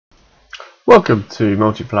Welcome to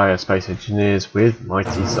Multiplayer Space Engineers with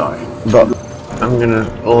MightySi. But I'm going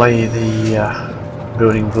to lay the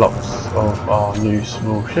building blocks of our new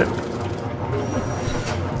small ship.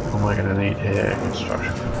 What am I going to need here?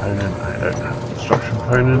 Construction component. I don't have construction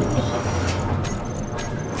components.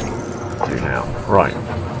 Do now. Right.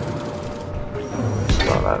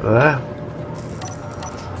 Start that there.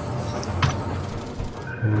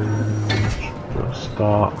 And we'll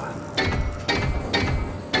start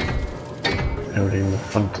building the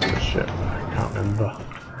front of the ship. I can't remember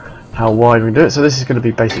how wide we do it. So this is going to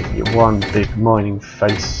be basically one big mining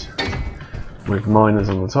face with miners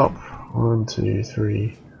on the top. 1, 2,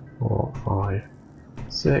 3, 4, 5,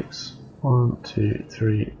 6. 1, 2,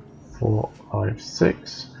 3, 4, 5,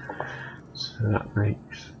 6. So that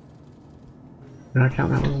makes. Did I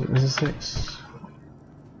count that one as a 6?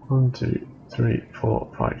 1, 2, 3, 4,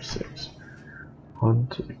 5, 6. 1,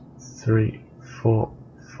 2, 3, 4,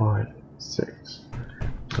 5, 6.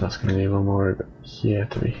 So that's going to need one more over here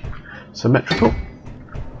to be symmetrical.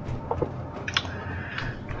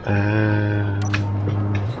 And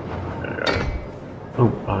oh,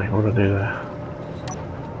 what do I do there?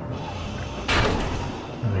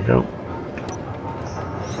 There we go.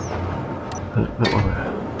 That one there.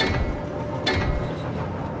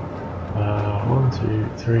 1,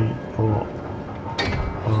 2, 3, 4,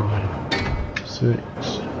 5, 6,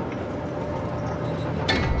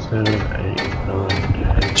 7, 8, 9,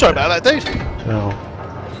 10. Sorry about that, dude. 12.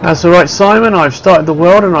 That's alright, Simon. I've started the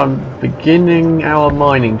world and I'm beginning our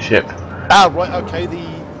mining ship. Ah, right, okay, the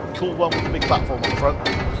cool one with the big platform on the front.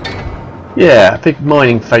 Yeah, a big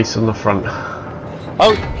mining face on the front. I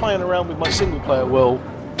was playing around with my single player world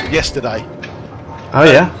yesterday. Oh,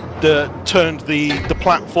 yeah? Turned the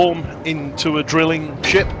platform into a drilling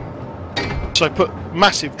ship. So I put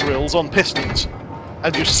massive drills on pistons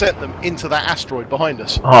and just sent them into that asteroid behind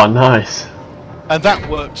us. Oh, nice. And that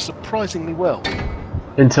worked surprisingly well.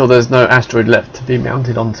 Until there's no asteroid left to be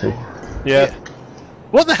mounted onto. Yeah.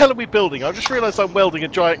 What the hell are we building? I just realised I'm welding a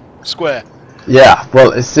giant square. Yeah,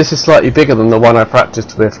 well, this is slightly bigger than the one I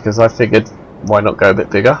practiced with because I figured why not go a bit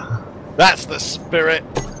bigger? That's the spirit.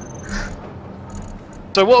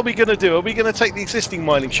 So what are we going to do? Are we going to take the existing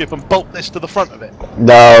mining ship and bolt this to the front of it?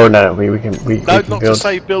 No, we can not build... to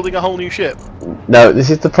say building a whole new ship. No, this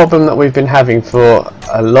is the problem that we've been having for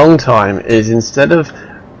a long time, is instead of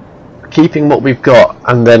keeping what we've got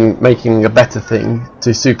and then making a better thing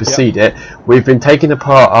to supersede it, we've been taking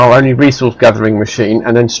apart our only resource gathering machine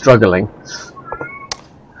and then struggling.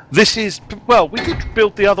 This is... well, we did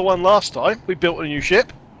build the other one last time. We built a new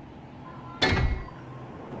ship.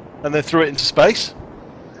 And then threw it into space.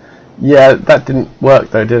 Yeah, that didn't work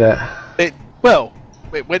though, did it? Well,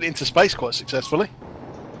 it went into space quite successfully.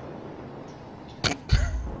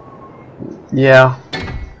 Yeah.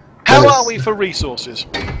 How are we for resources?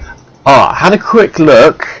 I had a quick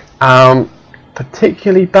look.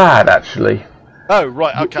 Particularly bad, actually. Oh,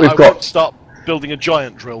 right, okay. I won't start building a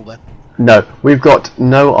giant drill then. No, we've got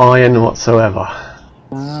no iron whatsoever.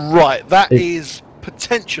 Right, that is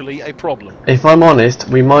potentially a problem. If I'm honest,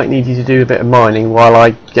 we might need you to do a bit of mining while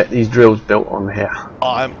I get these drills built on here.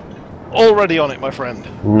 I'm already on it, my friend.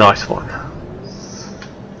 Nice one.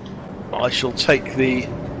 I shall take the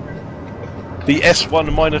S1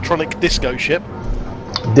 Minotronic disco ship.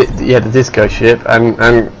 Yeah, the disco ship,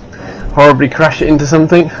 and horribly crash it into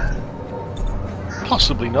something?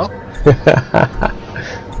 Possibly not.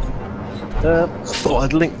 Thought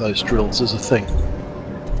I'd link those drills as a thing.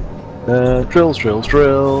 Drills.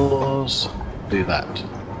 Do that.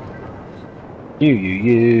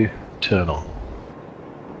 You. Turn on.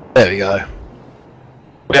 There we go.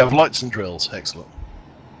 We have lights and drills. Excellent.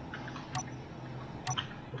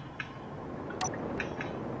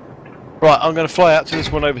 Right, I'm going to fly out to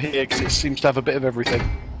this one over here because it seems to have a bit of everything.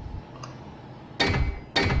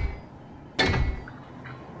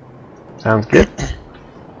 Sounds good.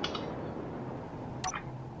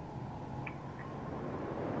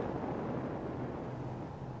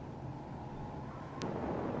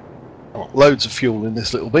 Loads of fuel in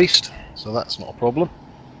this little beast, so that's not a problem.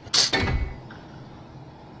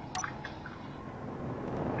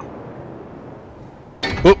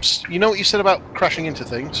 Oops, you know what you said about crashing into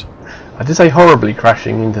things? I did say horribly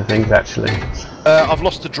crashing into things, actually. I've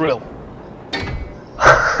lost a drill.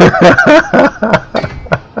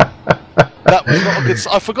 That was not a good...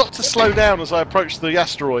 I forgot to slow down as I approached the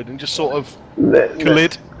asteroid and just sort of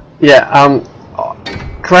collid. Yeah,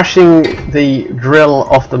 crashing the drill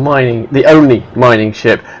off the only mining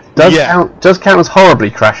ship does count as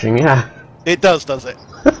horribly crashing, yeah. It does it?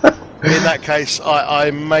 In that case, I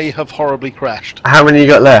may have horribly crashed. How many you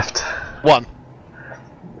got left? 1.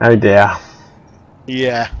 Oh dear.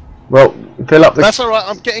 Yeah. Well, fill up the. That's alright,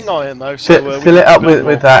 I'm getting iron though. So, fill it up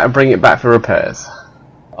with that and bring it back for repairs.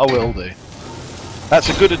 I will do. That's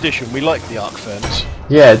a good addition. We like the arc furnace.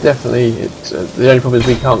 Yeah, definitely. It's the only problem is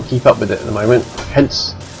we can't keep up with it at the moment.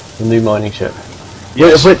 Hence the new mining ship.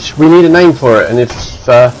 Yes. Which we need a name for it, and if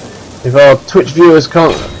our Twitch viewers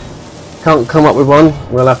can't come up with one,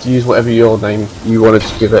 we'll have to use whatever your name you wanted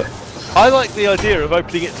to give it. I like the idea of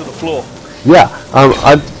opening it to the floor. Yeah,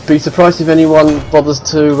 I'd be surprised if anyone bothers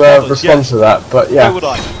to respond to that. But yeah. So would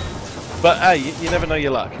I. But hey, you never know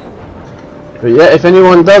your luck. But yeah, if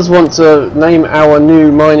anyone does want to name our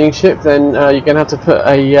new mining ship, then you're going to have to put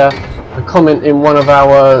a comment in one of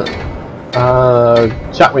our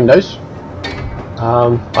chat windows.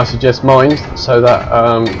 I suggest mine, so that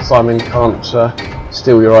Simon can't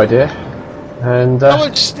steal your idea. And I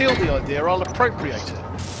won't steal the idea, I'll appropriate it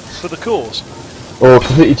for the cause. Or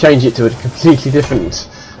completely change it to a completely different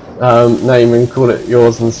name and call it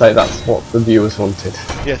yours and say that's what the viewers wanted.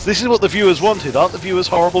 Yes, this is what the viewers wanted. Aren't the viewers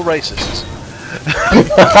horrible racists?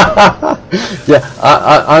 Yeah,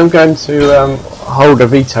 I'm going to hold a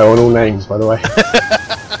veto on all names, by the way.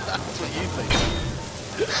 That's what you think.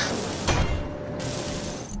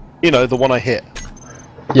 You know, the one I hit.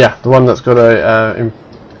 Yeah, the one that's got a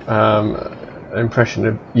impression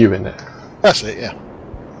of you in it. That's it, yeah.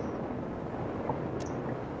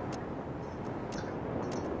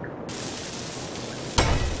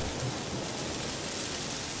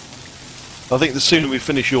 I think the sooner we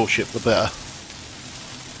finish your ship, the better.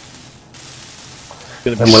 It's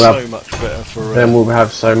going to be so much better for. Then we'll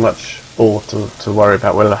have so much ore to worry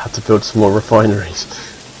about. We'll have to build some more refineries.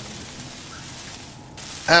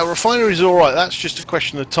 Our refineries are alright. That's just a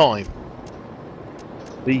question of time.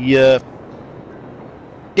 The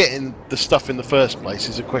getting the stuff in the first place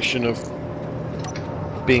is a question of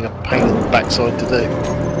being a pain in the backside to do.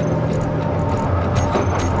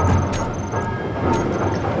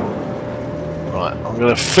 Right, I'm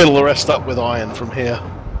going to fill the rest up with iron from here.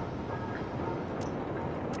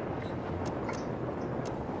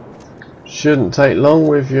 Shouldn't take long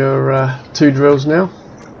with your 2 drills now.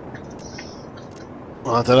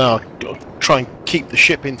 I don't know, I'll try and keep the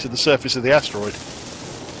ship into the surface of the asteroid.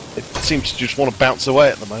 It seems to just want to bounce away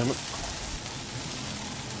at the moment.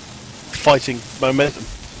 Fighting momentum.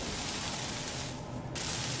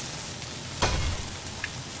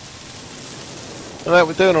 No,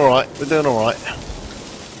 we're doing alright, we're doing alright.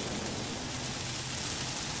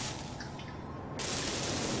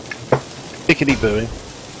 Pickety-booing.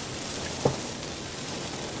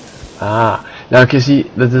 Ah, now because the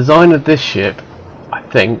design of this ship, I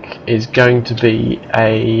think, is going to be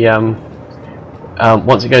a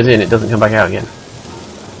once it goes in, it doesn't come back out again.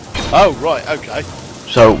 Oh right, okay.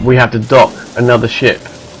 So we have to dock another ship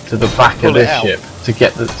to the back of this ship to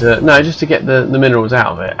get just to get the minerals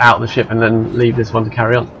out of the ship, and then leave this one to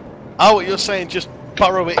carry on. Oh, what you're saying, just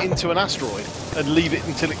burrow it into an asteroid and leave it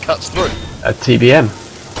until it cuts through? A TBM.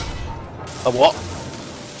 A what?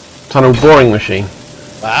 Tunnel boring machine.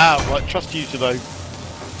 Ah, right, trust you to know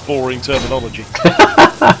boring terminology.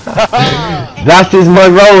 That is my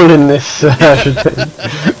role in this.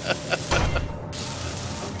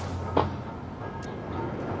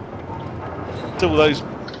 It's all those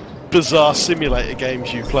bizarre simulator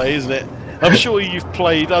games you play, isn't it? I'm sure you've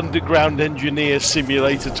played Underground Engineer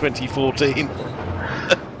Simulator 2014.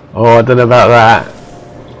 Oh, I don't know about that.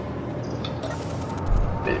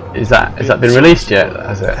 Has that been released yet?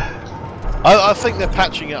 Has it? I think they're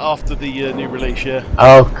patching it after the new release, yeah.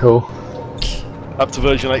 Oh, cool. Up to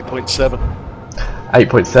version 8.7.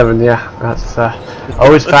 8.7, yeah. That's. I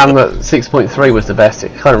always found that 6.3 was the best.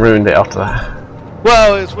 It kind of ruined it after that.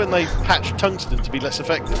 Well, it's when they patched tungsten to be less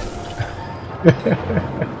effective.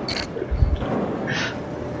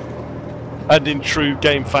 And in true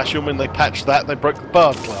game fashion, when they patched that, they broke the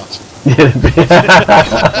Bard class.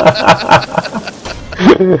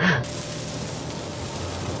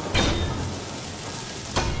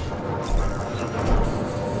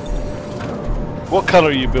 What colour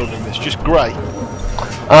are you building this? Just grey?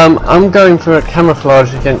 I'm going for a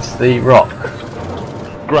camouflage against the rock.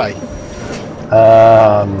 Grey?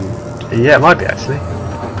 Yeah, it might be actually.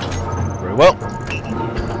 Very well.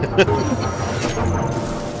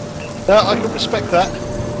 I can respect that.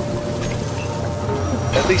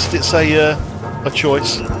 At least it's a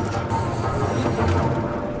choice.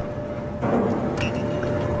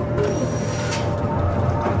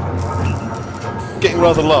 Getting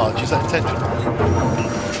rather large, is that intentional?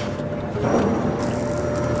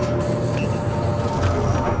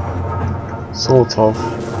 Sort of.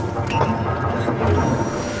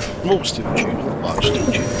 Small steel tubes, not large steel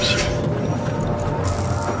tubes.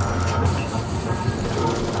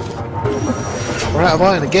 We're out of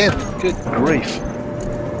iron again. Good grief.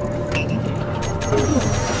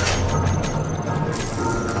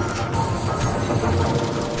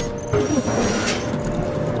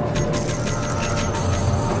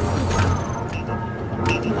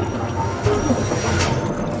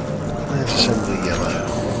 Let's assemble the yellow.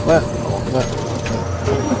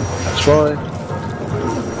 That's fine.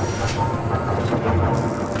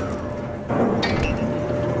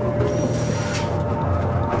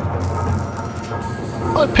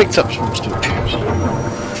 I picked up some steel tubes.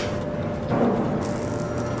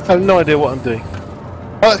 I have no idea what I'm doing.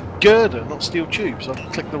 Oh, that's girder, not steel tubes. I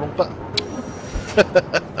clicked the wrong button.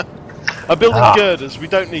 I'm building girders. We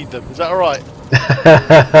don't need them. Is that alright?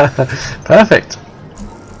 Perfect.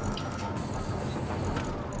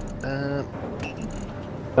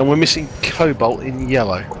 And we're missing cobalt in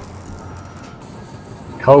yellow.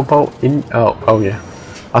 Cobalt in... Oh yeah.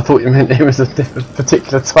 I thought you meant it was a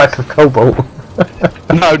particular type of cobalt.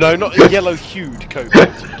 No, not a yellow-hued cobalt.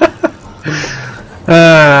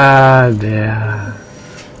 Ah dear.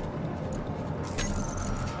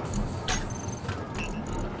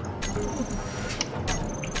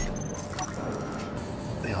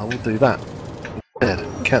 Yeah, I will do that.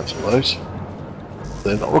 Instead, cancel those.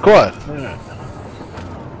 They're not required. Yeah.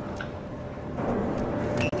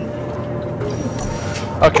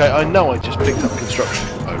 Okay, I know I just picked up construction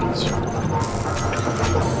components.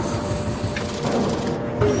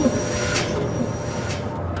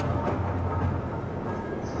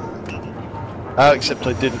 Except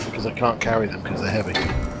I didn't because I can't carry them because they're heavy.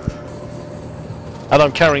 And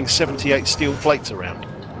I'm carrying 78 steel plates around.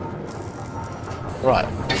 Right.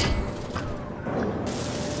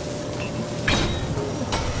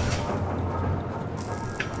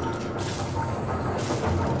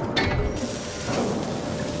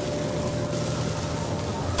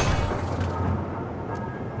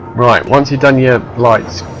 Right, once you've done your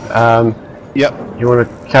lights, Yep. you want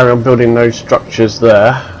to carry on building those structures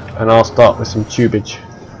there, and I'll start with some tubage.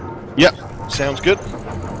 Yep, sounds good.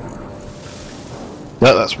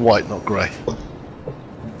 No, that's white, not grey.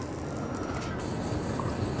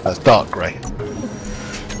 That's dark grey.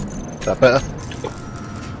 Is that better?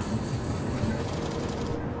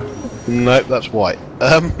 Nope, that's white.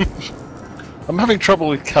 I'm having trouble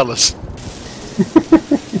with colours.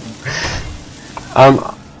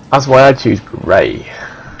 That's why I choose grey.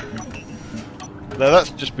 No, that's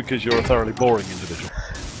just because you're a thoroughly boring individual.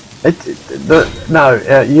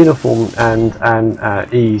 Uniform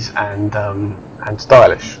and ease and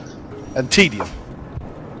stylish. And tedium.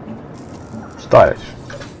 Stylish.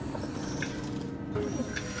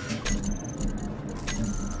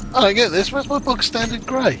 I don't get this. Where's my bog standard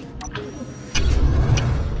grey?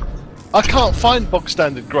 I can't find bog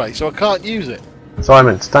standard grey, so I can't use it.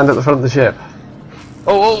 Simon, stand at the front of the ship.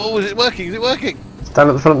 Oh, is it working? Is it working? Stand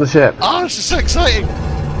at the front of the ship. Oh, this is so exciting!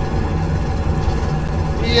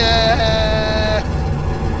 Yeah!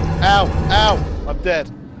 Ow! I'm dead.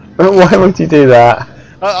 Why would you do that?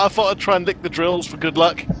 I thought I'd try and lick the drills for good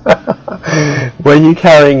luck. Were you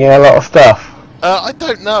carrying a lot of stuff? I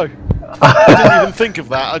don't know. I didn't even think of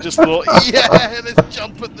that. I just thought, yeah, let's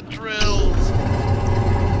jump at the drills.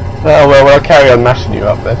 Oh well, I'll carry on mashing you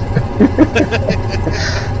up then.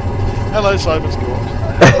 Hello, Simon Scott.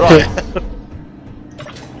 Right.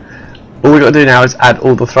 All we got to do now is add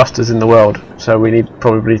all the thrusters in the world. So we need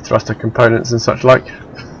probably thruster components and such like.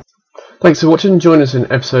 Thanks for watching. Join us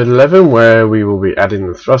in episode 11 where we will be adding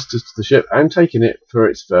the thrusters to the ship and taking it for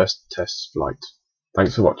its first test flight.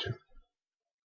 Thanks for watching.